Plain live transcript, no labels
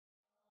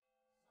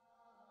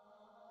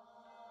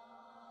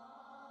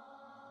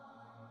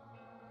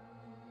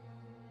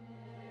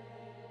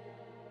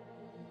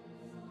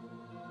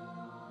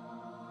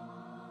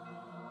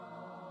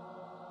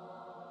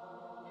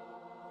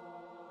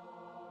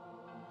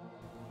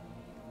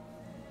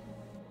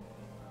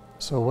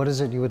So what is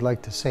it you would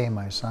like to say,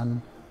 my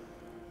son?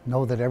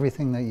 Know that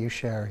everything that you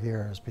share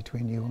here is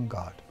between you and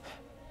God.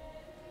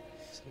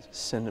 Is it a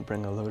sin to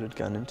bring a loaded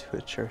gun into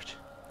a church?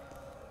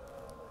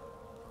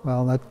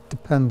 Well, that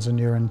depends on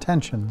your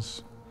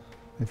intentions.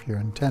 If your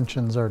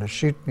intentions are to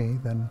shoot me,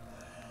 then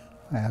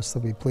I ask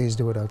that we please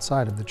do it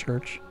outside of the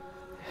church.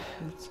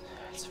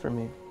 It's for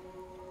me.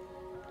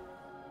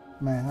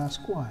 May I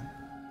ask why?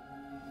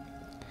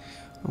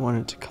 I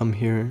wanted to come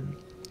here and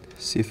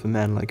see if a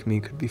man like me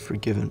could be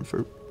forgiven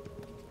for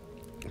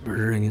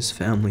murdering his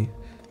family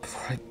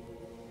before I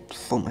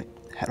blow my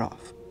head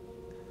off.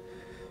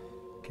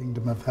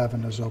 Kingdom of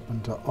heaven is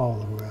open to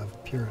all who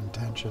have pure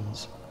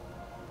intentions.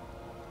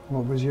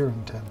 What was your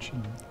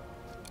intention?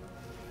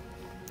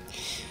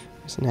 It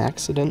was an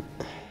accident.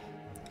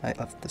 I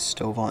left the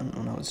stove on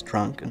when I was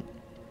drunk and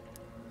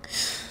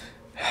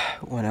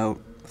went out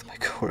with my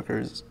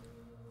coworkers.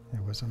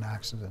 It was an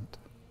accident,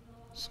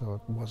 so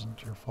it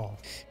wasn't your fault.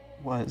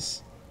 It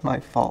was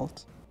my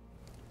fault.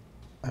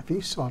 Have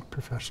you sought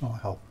professional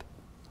help?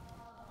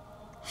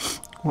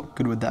 What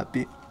good would that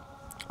be?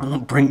 I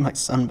won't bring my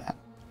son back.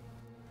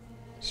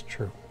 It's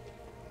true.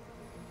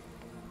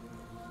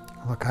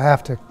 Look, I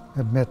have to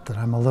admit that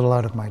I'm a little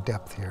out of my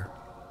depth here.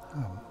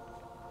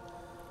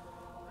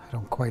 I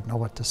don't quite know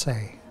what to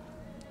say.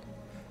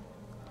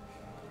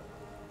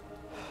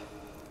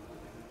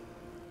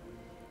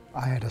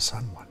 I had a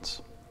son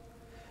once.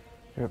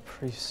 You're a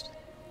priest.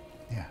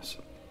 Yes.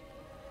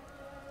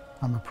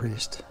 I'm a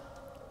priest.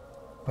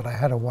 But I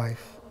had a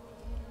wife.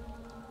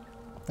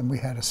 And we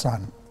had a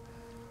son.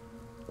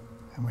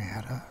 And we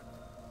had a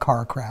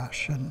car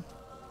crash, and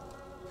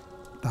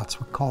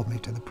that's what called me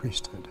to the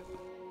priesthood.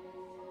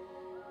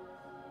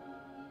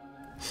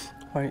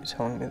 Why are you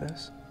telling me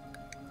this?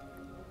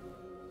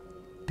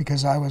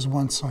 Because I was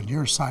once on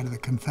your side of the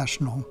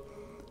confessional,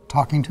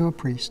 talking to a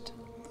priest,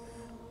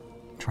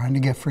 trying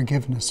to get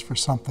forgiveness for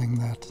something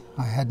that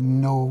I had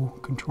no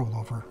control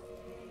over.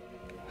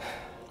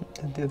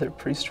 Did the other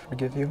priest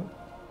forgive you?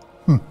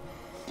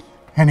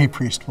 Any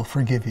priest will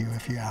forgive you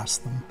if you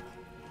ask them.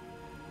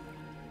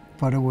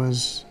 But it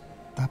was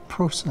that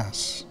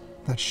process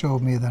that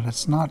showed me that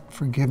it's not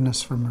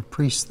forgiveness from a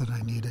priest that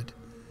I needed.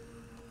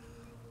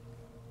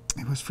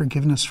 It was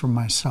forgiveness from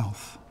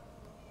myself.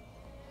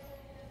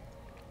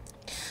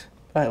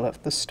 I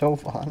left the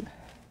stove on.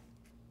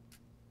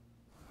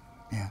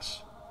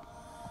 Yes.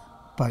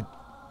 But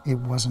it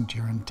wasn't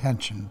your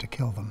intention to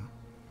kill them.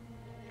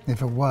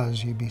 If it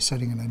was, you'd be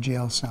sitting in a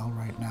jail cell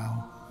right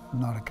now,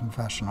 not a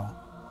confessional.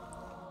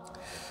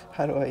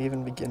 How do I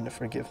even begin to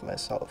forgive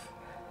myself?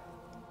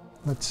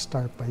 Let's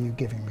start by you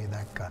giving me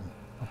that gun,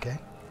 okay?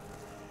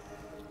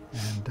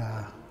 And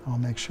I'll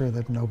make sure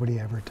that nobody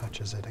ever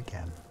touches it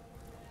again.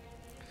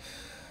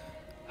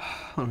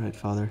 All right,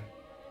 Father.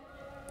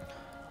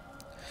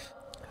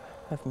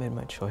 I've made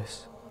my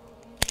choice.